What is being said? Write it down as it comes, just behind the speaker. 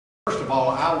First of all,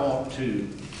 I want to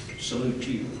salute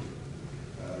you,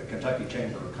 the Kentucky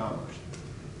Chamber of Commerce.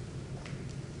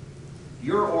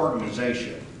 Your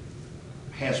organization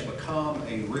has become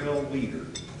a real leader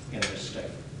in this state.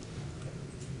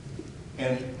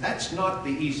 And that's not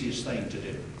the easiest thing to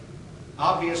do.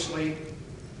 Obviously,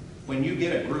 when you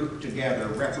get a group together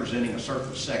representing a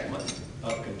certain segment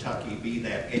of Kentucky, be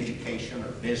that education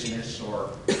or business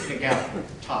or pick out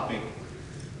a topic,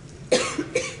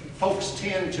 folks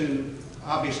tend to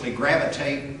obviously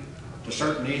gravitate to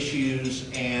certain issues,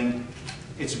 and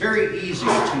it's very easy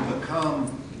to become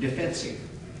defensive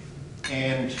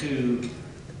and to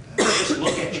just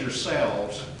look at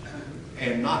yourselves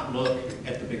and not look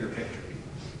at the bigger picture.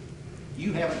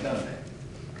 You haven't done that.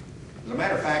 As a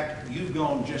matter of fact, you've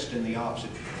gone just in the opposite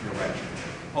direction.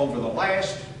 Over the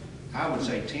last, I would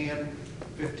say 10,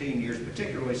 15 years,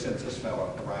 particularly since this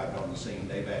fellow arrived on the scene,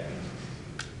 Dave Atkins,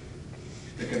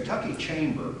 the Kentucky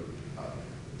Chamber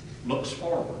looks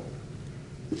forward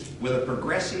with a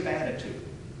progressive attitude.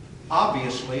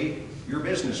 Obviously, you're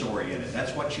business oriented.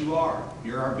 That's what you are.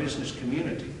 You're our business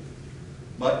community.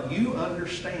 But you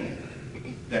understand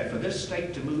that for this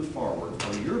state to move forward,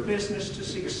 for your business to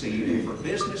succeed, and for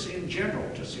business in general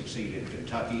to succeed in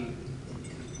Kentucky,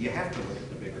 you have to look at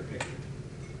the bigger picture.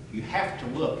 You have to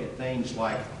look at things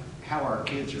like how our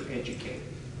kids are educated.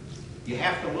 You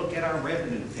have to look at our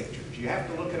revenue pictures. You have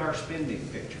to look at our spending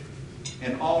picture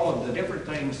and all of the different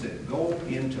things that go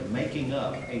into making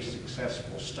up a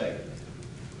successful state.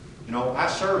 You know, I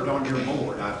served on your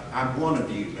board. I'm one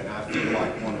of you, and I feel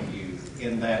like one of you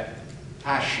in that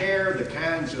I share the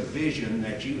kinds of vision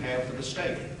that you have for the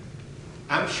state.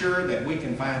 I'm sure that we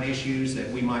can find issues that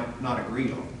we might not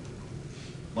agree on,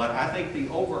 but I think the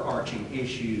overarching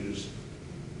issues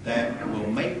that will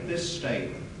make this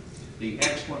state the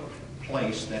excellent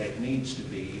place that it needs to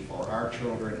be for our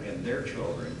children and their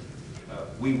children,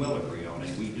 we will agree on,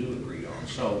 and we do agree on.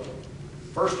 So,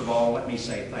 first of all, let me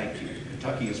say thank you.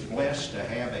 Kentucky is blessed to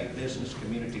have a business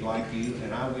community like you,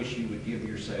 and I wish you would give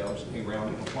yourselves a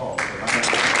round of applause.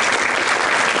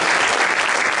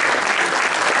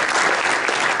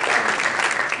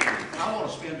 I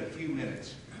want to spend a few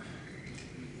minutes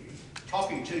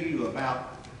talking to you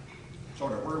about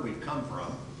sort of where we've come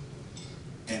from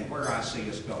and where I see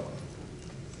us going.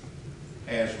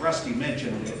 As Rusty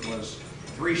mentioned, it was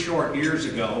 3 short years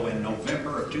ago in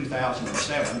November of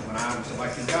 2007 when I was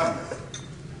elected governor.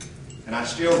 And I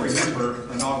still remember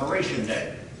Inauguration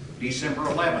Day, December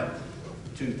 11th,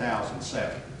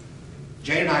 2007.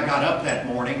 Jay and I got up that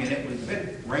morning, and it had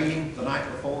been raining the night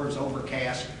before. It was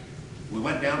overcast. We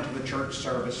went down to the church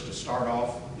service to start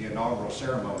off the inaugural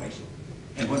ceremonies.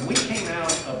 And when we came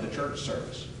out of the church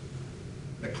service,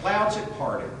 the clouds had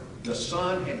parted, the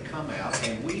sun had come out,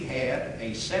 and we had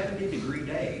a 70-degree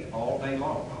day all day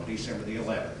long on December the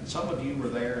 11th. And some of you were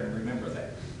there and remember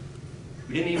that.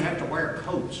 We didn't even have to wear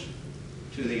coats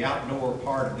to the outdoor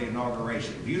part of the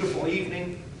inauguration. Beautiful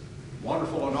evening,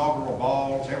 wonderful inaugural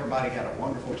balls. Everybody had a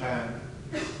wonderful time.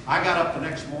 I got up the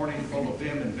next morning full of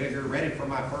vim and vigor, ready for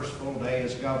my first full day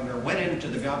as governor, went into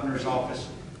the governor's office,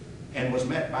 and was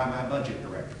met by my budget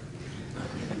director,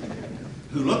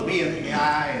 who looked me in the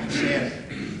eye and said,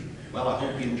 "Well, I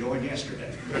hope you enjoyed yesterday."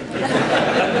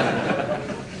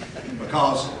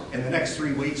 Because in the next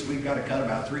 3 weeks, we've got to cut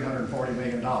about $340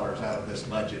 million out of this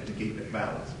budget to keep it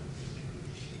balanced.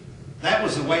 That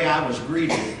was the way I was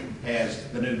greeted as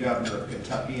the new governor of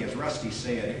Kentucky. As Rusty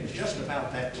said, it was just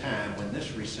about that time when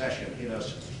this recession hit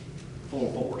us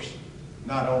full force.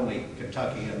 Not only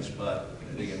Kentuckians, but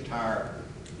the entire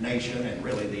nation and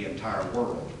really the entire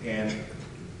world. And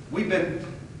we've been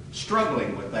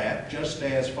struggling with that, just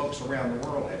as folks around the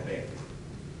world have been.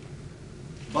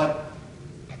 But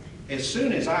as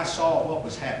soon as I saw what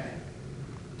was happening,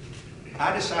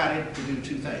 I decided to do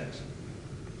 2 things.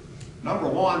 Number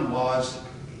one was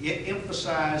it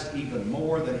emphasized even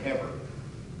more than ever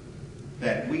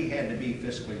that we had to be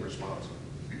fiscally responsible,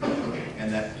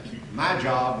 and that my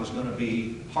job was going to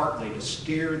be partly to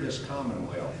steer this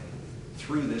Commonwealth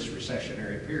through this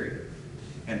recessionary period.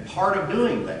 And part of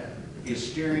doing that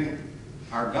is steering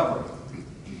our government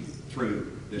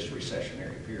through this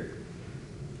recessionary period.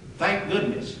 Thank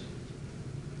goodness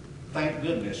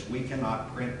we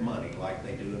cannot print money like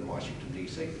they do in Washington,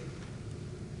 D.C.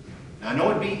 Now, I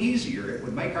know it'd be easier, it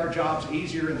would make our jobs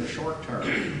easier in the short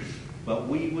term, but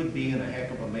we would be in a heck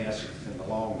of a mess in the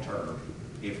long term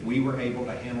if we were able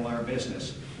to handle our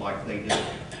business like they do.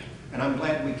 And I'm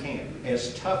glad we can.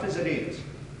 As tough as it is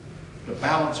to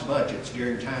balance budgets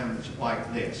during times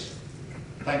like this,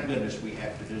 thank goodness we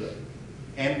have to do it.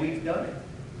 And we've done it.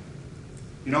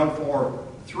 You know, for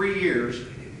 3 years,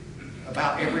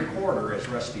 about every quarter, as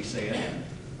Rusty said,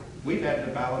 we've had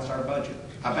to balance our budget.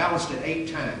 I balanced it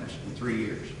 8 times in 3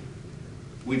 years.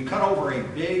 We've cut over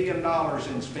 $1 billion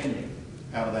in spending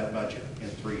out of that budget in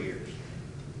 3 years.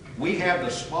 We have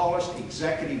the smallest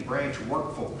executive branch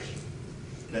workforce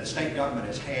that state government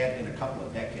has had in a couple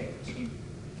of decades.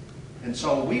 And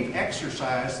so we've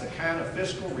exercised the kind of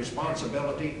fiscal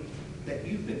responsibility that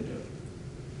you've been doing,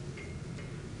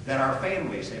 that our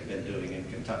families have been doing in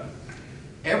Kentucky.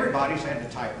 Everybody's had to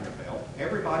tighten their belt.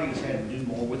 Everybody has had to do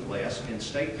more with less, and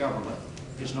state government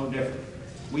is no different.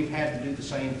 We've had to do the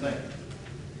same thing.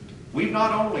 We've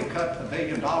not only cut $1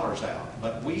 billion out,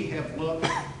 but we have looked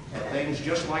at things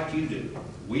just like you do.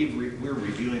 We're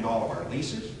reviewing all of our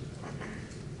leases,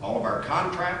 all of our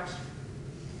contracts,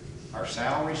 our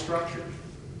salary structures,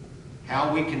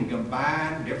 how we can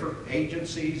combine different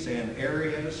agencies and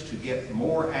areas to get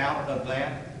more out of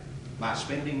that by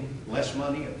spending less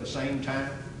money at the same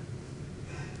time.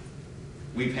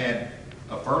 We've had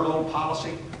a furlough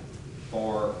policy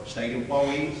for state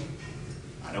employees.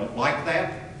 I don't like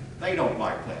that. They don't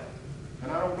like that.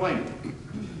 And I don't blame them.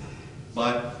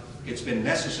 But it's been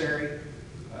necessary.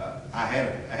 I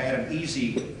had an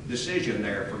easy decision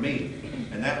there for me,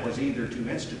 and that was either to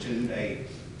institute a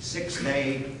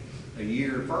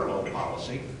 6-day-a-year furlough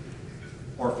policy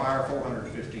or fire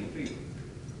 415 people.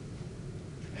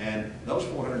 And those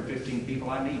 415 people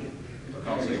I needed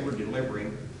because they were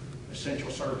delivering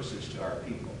essential services to our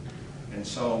people. And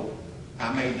so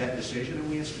I made that decision and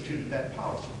we instituted that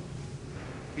policy.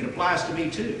 It applies to me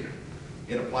too.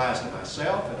 It applies to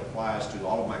myself, it applies to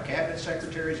all of my cabinet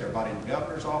secretaries, everybody in the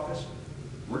governor's office.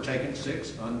 We're taking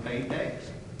 6 unpaid days.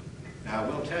 Now I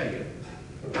will tell you,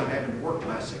 I'm having to work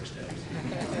my 6 days.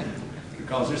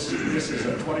 Because this is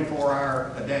a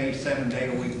 24-hour-a-day,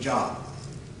 7-day-a-week job.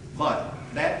 But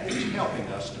that is helping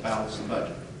us to balance the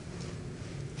budget.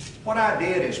 What I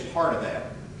did as part of that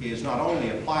is not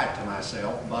only apply it to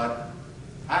myself, but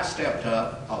I stepped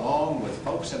up along with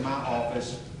folks in my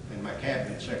office and my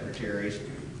cabinet secretaries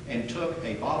and took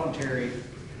a voluntary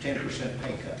 10%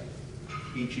 pay cut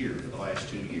each year for the last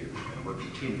 2 years. And we're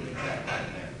continuing that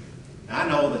right now. Now I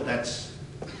know that that's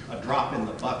a drop in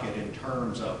the bucket in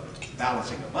terms of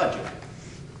balancing a budget.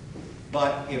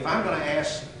 But if I'm going to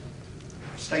ask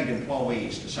state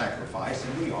employees to sacrifice,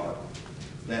 and we are,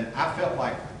 then I felt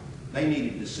like they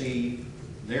needed to see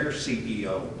their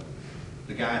CEO,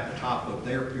 the guy at the top of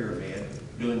their pyramid,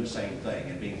 doing the same thing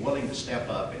and being willing to step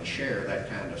up and share that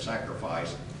kind of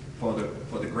sacrifice for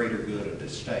the greater good of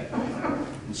this state.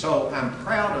 And so I'm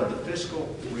proud of the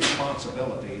fiscal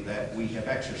responsibility that we have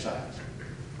exercised.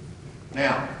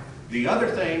 Now, the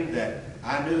other thing that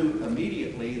I knew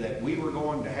immediately that we were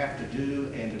going to have to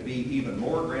do and to be even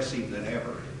more aggressive than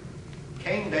ever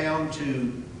came down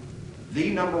to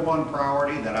the #1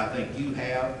 priority that I think you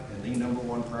have and the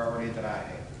 #1 priority that I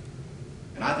have.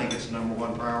 And I think it's the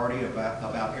 #1 priority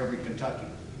about every Kentuckian.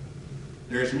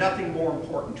 There's nothing more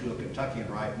important to a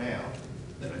Kentuckian right now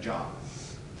than a job.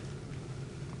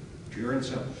 Pure and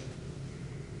simple.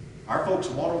 Our folks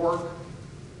want to work.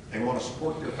 They want to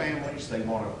support their families. They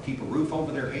want to keep a roof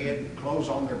over their head, clothes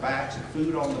on their backs, and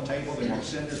food on the table. They want to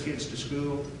send their kids to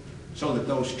school so that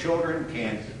those children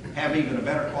can have even a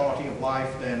better quality of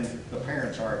life than the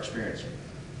parents are experiencing.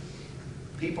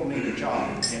 People need a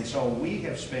job. And so we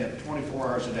have spent 24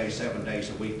 hours a day, 7 days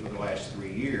a week for the last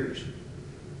 3 years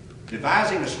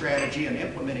devising a strategy and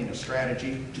implementing a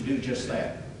strategy to do just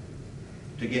that.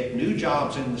 To get new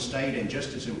jobs in the state and,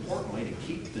 just as importantly, to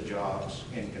keep the jobs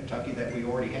in Kentucky that we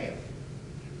already have.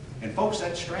 And folks,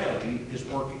 that strategy is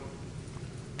working.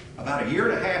 About 1.5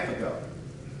 years ago,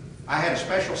 I had a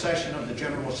special session of the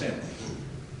General Assembly,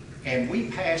 and we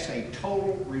passed a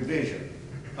total revision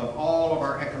of all of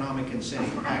our economic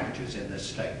incentive packages in this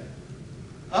state.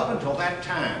 Up until that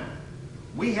time,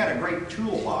 we had a great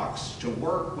toolbox to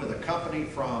work with a company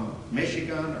from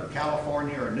Michigan or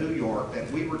California or New York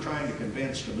that we were trying to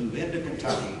convince to move into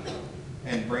Kentucky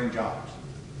and bring jobs.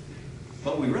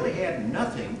 But we really had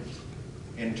nothing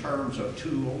in terms of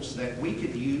tools that we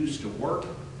could use to work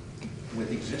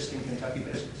with existing Kentucky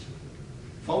business.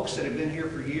 Folks that have been here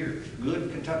for years, good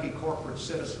Kentucky corporate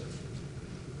citizens,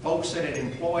 folks that had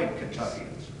employed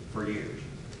Kentuckians for years,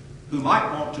 who might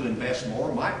want to invest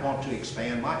more, might want to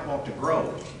expand, might want to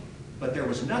grow. But there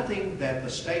was nothing that the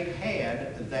state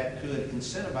had that could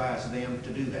incentivize them to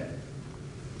do that.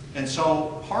 And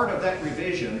so part of that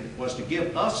revision was to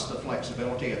give us the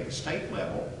flexibility at the state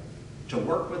level to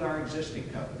work with our existing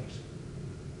companies.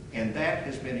 And that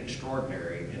has been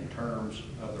extraordinary in terms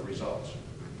of the results.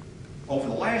 Over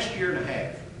the last 1.5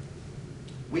 years,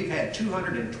 we've had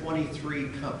 223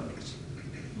 companies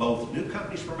both new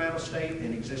companies from out of state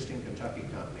and existing Kentucky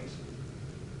companies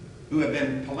who have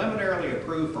been preliminarily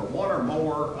approved for one or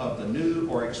more of the new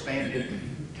or expanded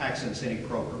tax incentive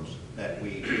programs that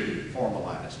we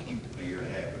formalized a year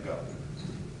and a half ago.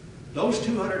 Those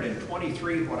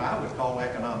 223 what I would call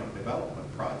economic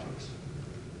development projects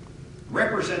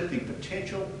represent the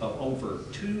potential of over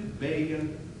 $2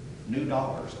 billion new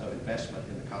dollars of investment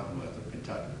in the Commonwealth of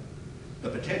Kentucky, the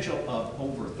potential of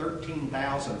over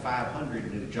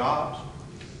 13,500 new jobs,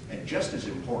 and just as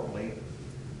importantly,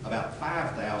 about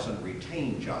 5,000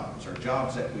 retained jobs, or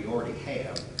jobs that we already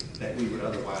have that we would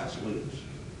otherwise lose.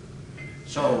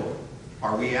 So,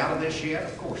 are we out of this yet?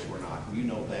 Of course we're not. You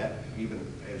know that even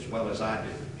as well as I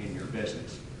do in your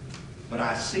business. But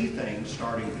I see things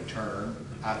starting to turn.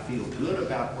 I feel good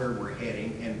about where we're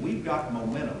heading, and we've got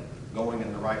momentum going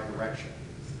in the right direction.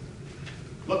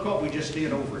 Look what we just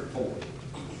did over at Ford.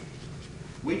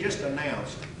 We just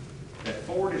announced that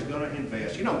Ford is going to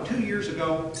invest. You know, 2 years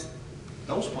ago,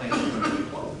 those plants were going to be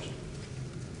closed.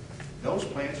 Those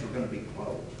plants were going to be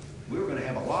closed. We were going to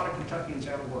have a lot of Kentuckians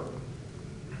out of work.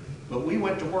 But we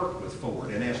went to work with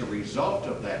Ford, and as a result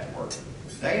of that work,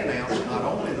 they announced not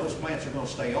only those plants are going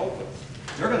to stay open,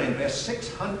 they're going to invest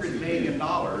 $600 million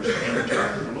and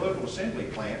turn the Louisville assembly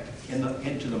plant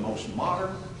into the most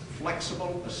modern,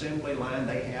 flexible assembly line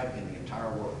they have in the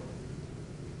entire world.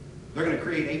 They're going to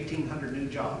create 1,800 new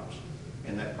jobs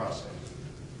in that process.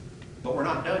 But we're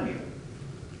not done yet.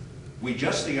 We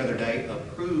just the other day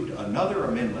approved another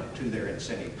amendment to their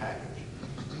incentive package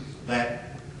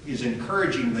that is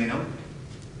encouraging them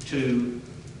to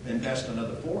invest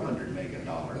another $400 million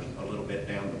a little bit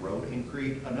down the road and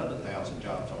create another 1,000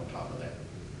 jobs on top of that.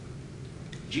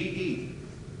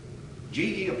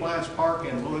 GE Appliance Park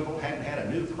in Louisville hadn't had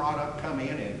a new product come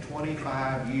in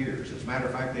 25 years. As a matter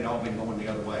of fact, they'd all been going the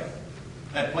other way.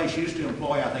 That place used to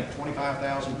employ, I think,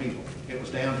 25,000 people. It was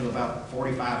down to about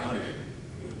 4,500.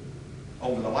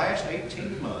 Over the last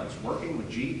 18 months, working with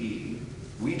GE,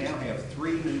 we now have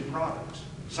 3 new products,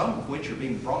 some of which are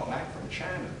being brought back from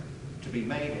China to be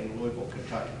made in Louisville,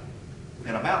 Kentucky,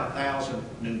 and about 1,000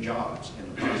 new jobs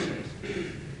in the process.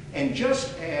 And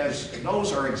just as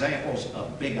those are examples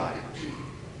of big items,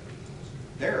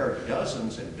 there are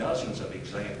dozens and dozens of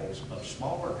examples of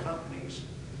smaller companies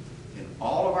in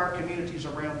all of our communities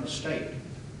around the state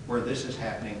where this is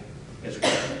happening as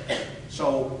well.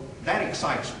 So that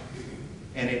excites me.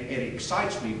 And it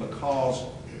excites me because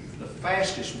the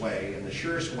fastest way and the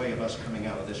surest way of us coming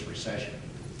out of this recession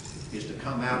is to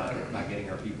come out of it by getting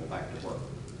our people back to work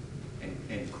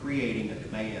and creating a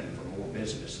demand for more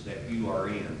business that you are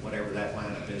in, whatever that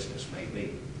line of business may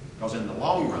be. Because in the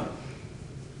long run,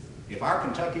 if our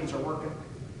Kentuckians are working,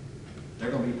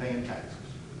 they're going to be paying taxes.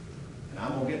 And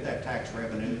I'm going to get that tax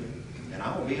revenue, and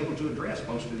I'm going to be able to address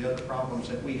most of the other problems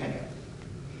that we have.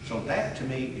 So that, to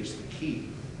me, is the key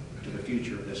to the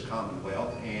future of this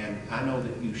Commonwealth, and I know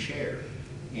that you share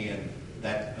in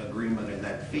that agreement and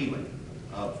that feeling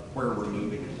of where we're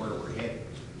moving and where we're heading.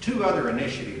 2 other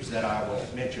initiatives that I will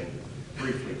mention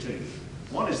briefly to you.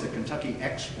 One is the Kentucky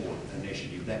Export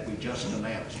Initiative that we just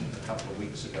announced a couple of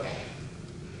weeks ago.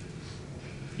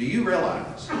 Do you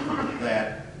realize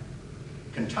that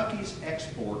Kentucky's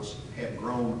exports have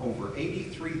grown over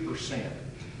 83%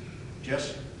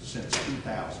 just since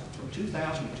 2000. From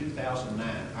 2000 to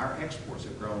 2009, our exports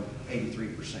have grown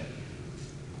 83%.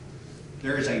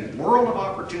 There is a world of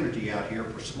opportunity out here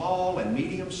for small and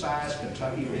medium-sized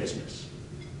Kentucky business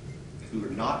who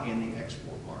are not in the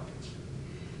export markets.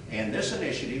 And this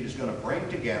initiative is going to bring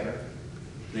together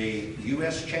the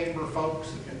U.S. Chamber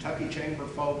folks, the Kentucky Chamber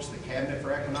folks, the Cabinet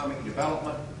for Economic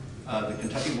Development, the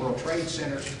Kentucky World Trade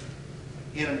Center,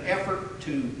 in an effort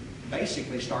to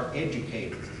basically start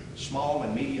educating small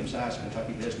and medium-sized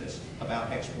Kentucky business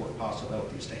about export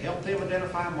possibilities, to help them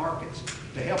identify markets,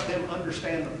 to help them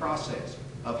understand the process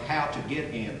of how to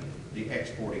get in the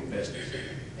exporting business.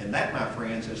 And that, my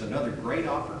friends, is another great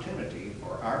opportunity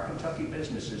for our Kentucky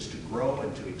businesses to grow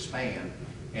and to expand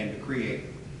and to create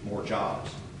more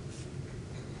jobs.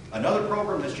 Another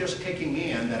program that's just kicking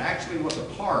in that actually was a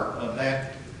part of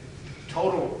that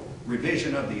total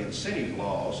revision of the incentive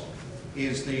laws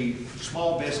is the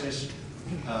small business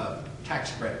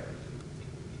tax credit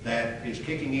that is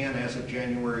kicking in as of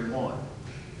January 1.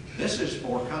 This is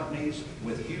for companies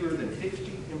with fewer than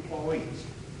 50 employees.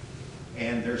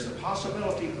 And there's the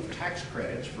possibility of tax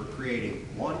credits for creating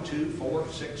 1, 2, 4,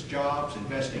 6 jobs,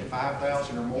 investing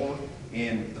 $5,000 or more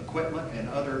in equipment and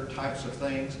other types of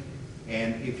things.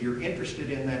 And if you're interested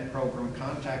in that program,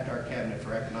 contact our Cabinet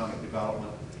for Economic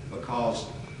Development, because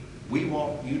We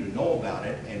want you to know about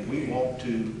it, and we want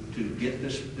to get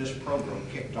this program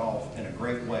kicked off in a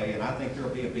great way, and I think there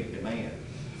will be a big demand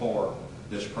for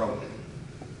this program.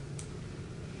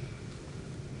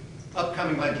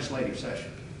 Upcoming legislative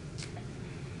session.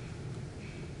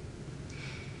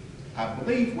 I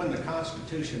believe when the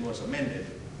Constitution was amended,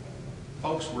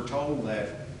 folks were told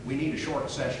that we need a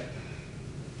short session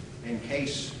in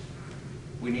case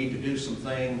we need to do some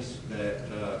things that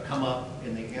come up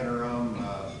in the interim.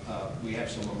 We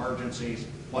have some emergencies,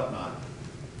 whatnot.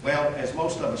 Well, as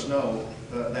most of us know,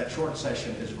 that short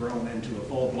session has grown into a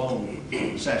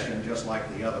full-blown session just like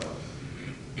the other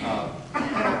one.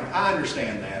 I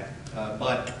understand that,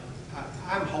 but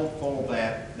I'm hopeful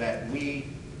that we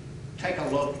take a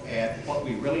look at what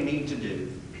we really need to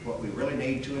do, what we really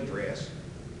need to address,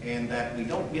 and that we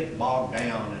don't get bogged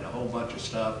down in a whole bunch of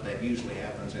stuff that usually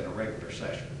happens in a regular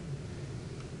session.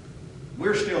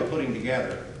 We're still putting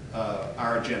together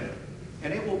our agenda,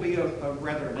 and it will be a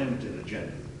rather limited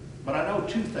agenda. But I know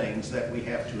two things that we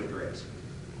have to address.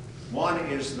 One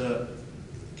is the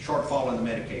shortfall in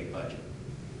the Medicaid budget.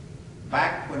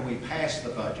 Back when we passed the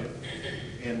budget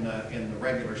in the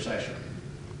regular session,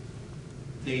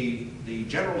 the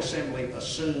General Assembly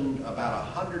assumed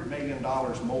about $100 million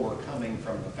more coming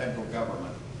from the federal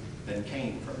government than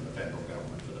came from the federal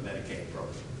government for the Medicaid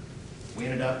program. We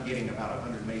ended up getting about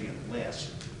 $100 million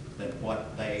less than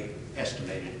what they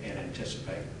estimated and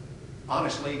anticipated.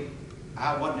 Honestly,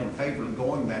 I wasn't in favor of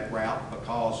going that route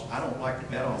because I don't like to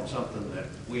bet on something that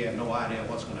we have no idea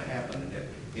what's going to happen. And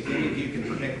if any of you can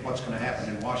predict what's going to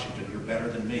happen in Washington, you're better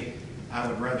than me. I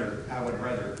would rather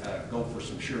go for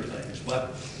some sure things,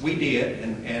 but we did,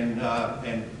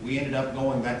 and we ended up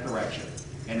going that direction.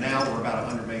 And now we're about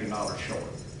 $100 million short.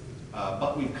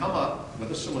 But we've come up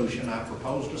with a solution. I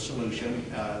proposed a solution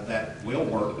that will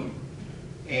work,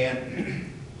 and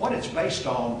what it's based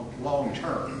on long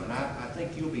term, and I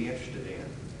think you'll be interested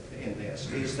in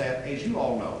this, is that, as you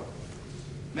all know,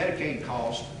 Medicaid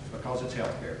costs, because it's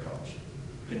health care costs,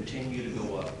 continue to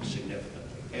go up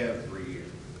significantly every year.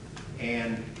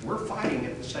 And we're fighting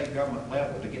at the state government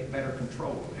level to get better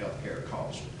control of health care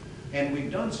costs. And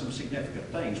we've done some significant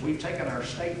things. We've taken our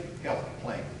state health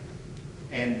plan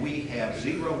and we have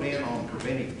zeroed in on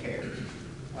preventive care.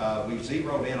 We've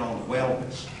zeroed in on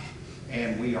wellness.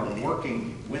 And we are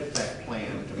working with that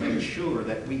plan to make sure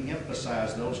that we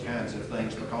emphasize those kinds of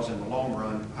things, because in the long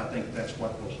run, I think that's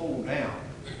what will hold down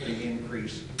the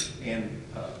increase in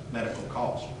medical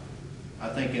costs. I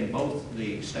think in both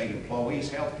the state employees'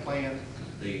 health plan,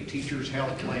 the teachers'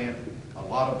 health plan, a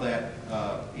lot of that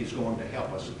is going to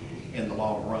help us in the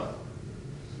long run.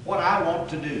 What I want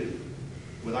to do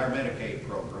with our Medicaid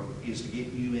program is to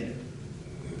get you in it.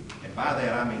 And by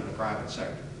that, I mean the private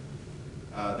sector.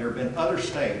 There have been other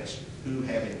states who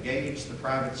have engaged the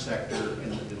private sector in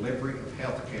the delivery of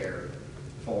health care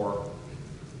for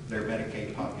their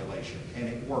Medicaid population, and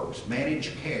it works.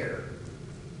 Managed care,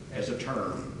 as a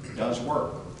term, does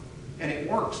work. And it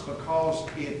works because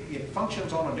it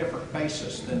functions on a different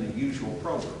basis than the usual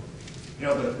program. You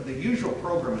know, the usual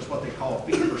program is what they call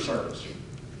fee for service.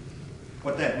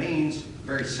 What that means,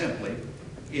 very simply,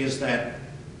 is that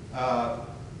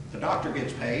the doctor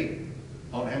gets paid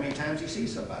on how many times he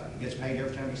sees somebody. He gets paid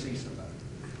every time he sees somebody.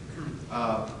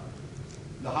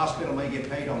 The hospital may get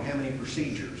paid on how many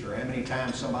procedures, or how many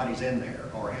times somebody's in there,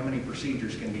 or how many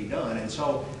procedures can be done.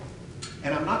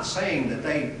 And I'm not saying that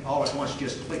they all at once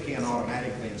just click in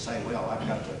automatically and say, well, I've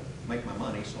got to make my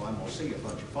money, so I'm going to see a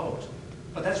bunch of folks.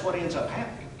 But that's what ends up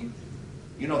happening.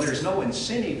 You know, there's no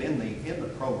incentive in the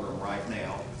program right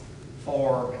now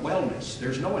for wellness.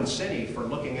 There's no incentive for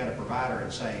looking at a provider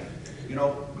and saying, you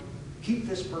know, keep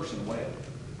this person well.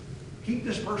 Keep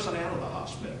this person out of the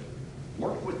hospital.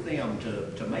 Work with them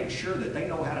to make sure that they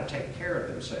know how to take care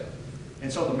of themselves.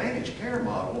 And so the managed care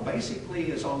model basically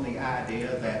is on the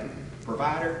idea that,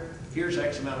 provider, here's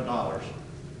X amount of dollars.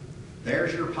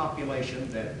 There's your population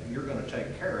that you're going to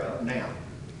take care of. Now,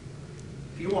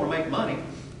 if you want to make money,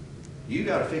 you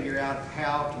got to figure out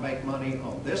how to make money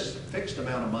on this fixed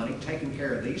amount of money, taking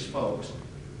care of these folks.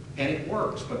 And it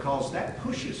works because that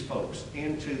pushes folks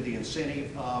into the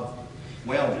incentive of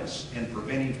wellness and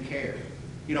preventive care.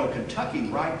 You know, Kentucky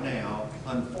right now,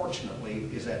 unfortunately,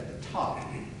 is at the top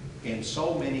in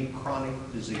so many chronic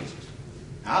diseases.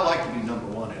 I like to be number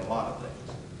one in a lot of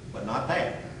things, but not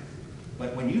that.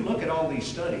 But when you look at all these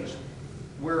studies,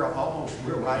 we're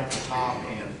right at the top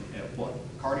in what?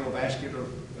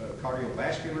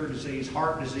 Cardiovascular disease,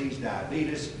 heart disease,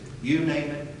 diabetes, you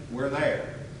name it, we're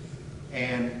there.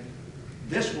 And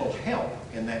this will help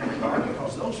in that regard,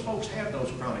 because those folks have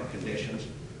those chronic conditions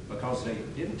because they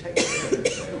didn't take care of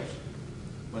themselves.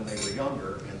 when they were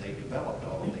younger and they developed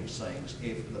all of these things.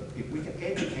 If we can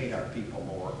educate our people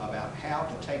more about how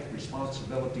to take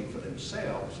responsibility for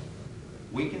themselves,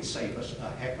 we can save us a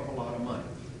heck of a lot of money.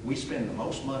 We spend the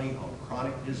most money on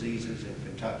chronic diseases in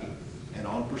Kentucky and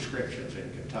on prescriptions in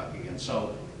Kentucky. And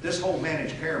so this whole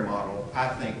managed care model, I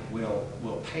think,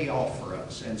 will pay off for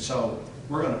us. And so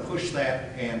we're going to push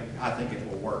that, and I think it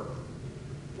will work.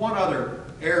 One other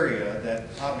area that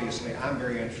obviously I'm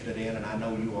very interested in, and I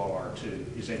know you all are too,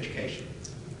 is education.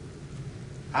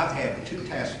 I've had 2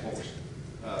 task force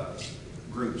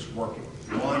groups working.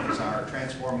 One is our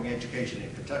Transforming Education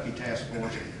in Kentucky Task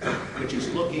Force, which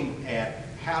is looking at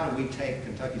how do we take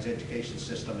Kentucky's education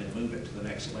system and move it to the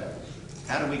next level.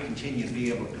 How do we continue to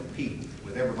be able to compete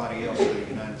with everybody else in the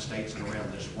United States and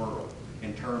around this world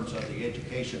in terms of the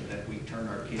education that we turn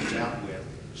our kids out with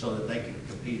so that they can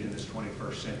compete in this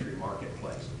 21st century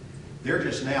marketplace. They're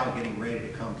just now getting ready to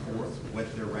come forth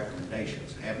with their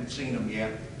recommendations. I haven't seen them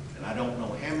yet, and I don't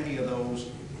know how many of those.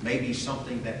 Maybe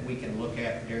something that we can look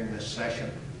at during this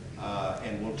session,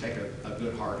 and we'll take a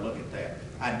good hard look at that.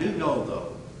 I do know,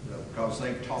 though, because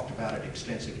they've talked about it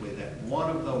extensively, that one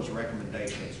of those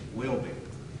recommendations will be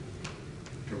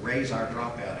to raise our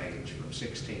dropout age from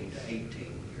 16 to 18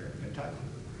 here in Kentucky.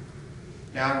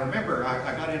 Now, I remember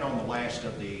I got in on the last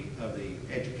of the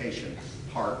education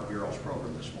part of your all's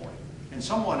program this morning, and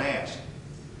someone asked,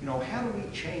 you know, how do we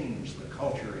change the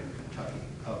culture in Kentucky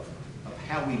of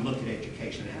how we look at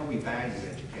education, how we value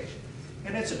education?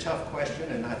 And it's a tough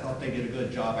question, and I thought they did a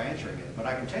good job answering it. But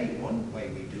I can tell you one way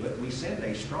we do it. We send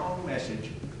a strong message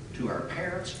to our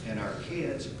parents and our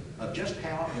kids of just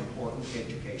how important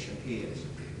education is.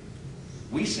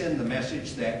 We send the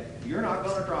message that you're not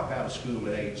going to drop out of school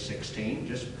at age 16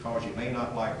 just because you may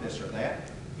not like this or that.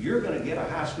 You're going to get a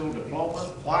high school diploma.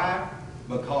 Why?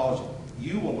 Because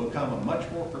you will become a much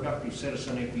more productive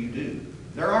citizen if you do.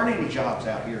 There aren't any jobs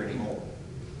out here anymore,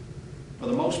 for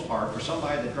the most part, for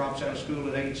somebody that drops out of school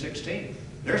at age 16.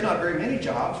 There's not very many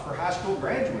jobs for high school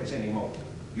graduates anymore.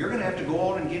 You're going to have to go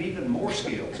on and get even more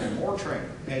skills and more training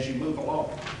as you move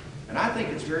along. And I think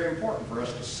it's very important for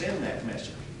us to send that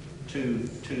message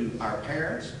to our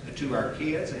parents, to our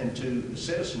kids, and to the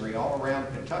citizenry all around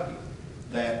Kentucky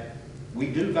that we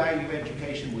do value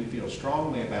education, we feel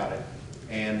strongly about it,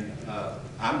 and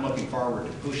I'm looking forward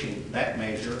to pushing that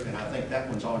measure, and I think that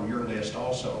one's on your list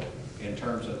also in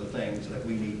terms of the things that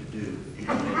we need to do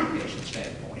from an education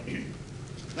standpoint.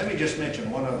 Let me just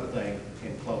mention one other thing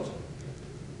in closing.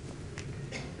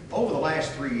 Over the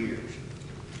last 3 years,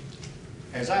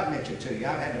 as I've mentioned to you,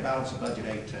 I've had to balance the budget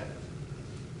 8 times.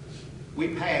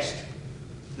 We passed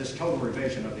this total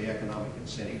revision of the economic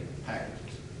incentive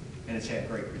packages, and it's had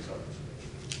great results.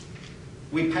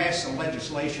 We passed some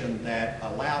legislation that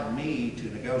allowed me to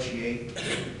negotiate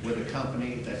with a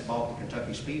company that bought the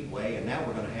Kentucky Speedway, and now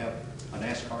we're going to have a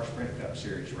NASCAR Sprint Cup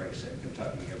Series race in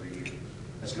Kentucky every year.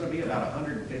 That's going to be about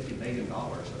 $150 million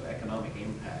of economic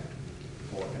impact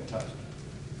for Kentucky.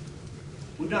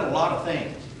 We've done a lot of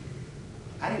things.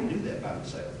 I didn't do that by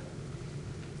myself.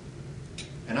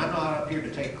 And I'm not up here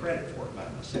to take credit for it by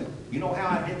myself. You know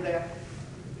how I did that?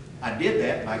 I did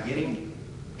that by getting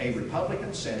a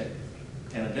Republican Senate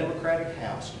and a Democratic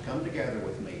House to come together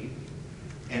with me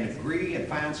and agree and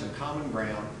find some common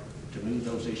ground to move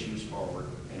those issues forward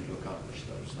and to accomplish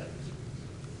those things.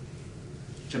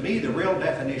 To me, the real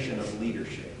definition of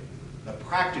leadership, the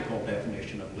practical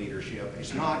definition of leadership,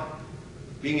 is not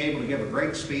being able to give a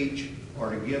great speech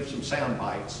or to give some sound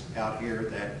bites out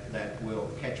here that will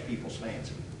catch people's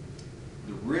fancy.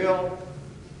 The real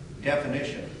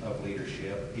definition of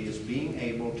leadership is being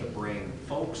able to bring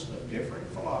folks of different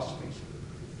philosophies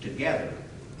together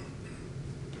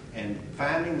and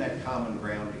finding that common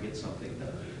ground to get something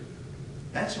done.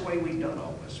 That's the way we've done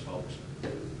all this, folks.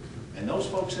 And those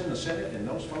folks in the Senate and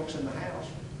those folks in the House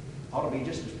ought to be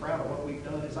just as proud of what we've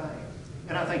done as I am.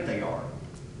 And I think they are.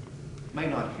 May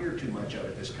not hear too much of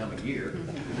it this coming year.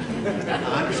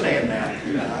 I understand that.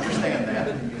 I understand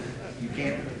that.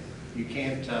 You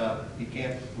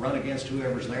can't run against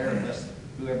whoever's there unless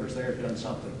whoever's there has done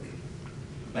something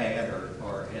bad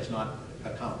or has not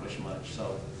accomplished much.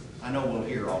 So I know we'll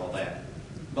hear all of that.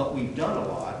 But we've done a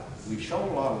lot. We've shown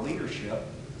a lot of leadership,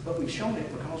 but we've shown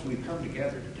it because we've come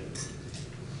together to do it.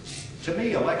 To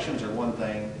me, elections are one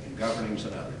thing and governing's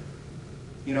another.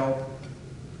 You know,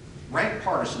 rank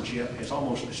partisanship has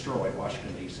almost destroyed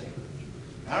Washington, D.C.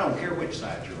 I don't care which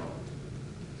side you're on.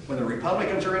 When the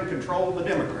Republicans are in control, the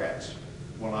Democrats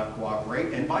will not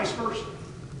cooperate, and vice versa.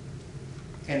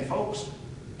 And folks,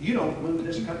 you don't move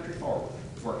this country forward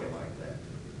working like that.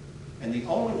 And the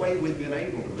only way we've been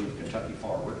able to move Kentucky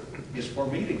forward is for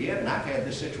me to get, and I've had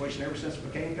this situation ever since I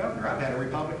became governor, I've had a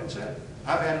Republican Senate,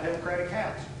 I've had a Democratic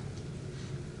House.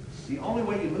 The only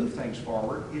way you move things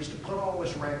forward is to put all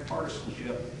this rank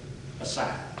partisanship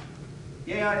aside.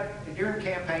 Yeah, during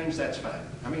campaigns, that's fine.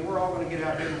 I mean, we're all going to get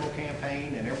out there and we'll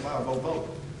campaign and everybody will go vote.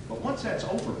 But once that's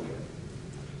over with,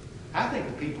 I think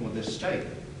the people of this state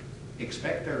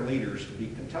expect their leaders to be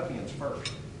Kentuckians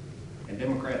first and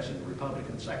Democrats and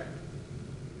Republicans second.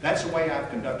 That's the way I've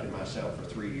conducted myself for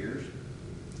 3 years.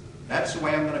 That's the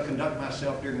way I'm going to conduct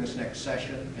myself during this next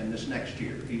session and this next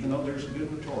year, even though there's a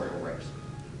gubernatorial race.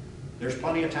 There's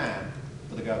plenty of time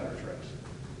for the governor's race.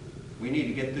 We need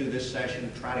to get through this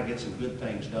session, try to get some good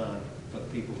things done for the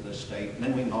people of this state, and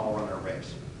then we can all run our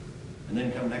race. And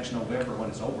then come next November when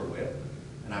it's over with,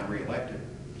 and I'm reelected,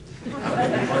 I'll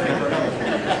be running for another 4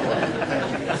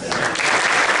 years. Thank you.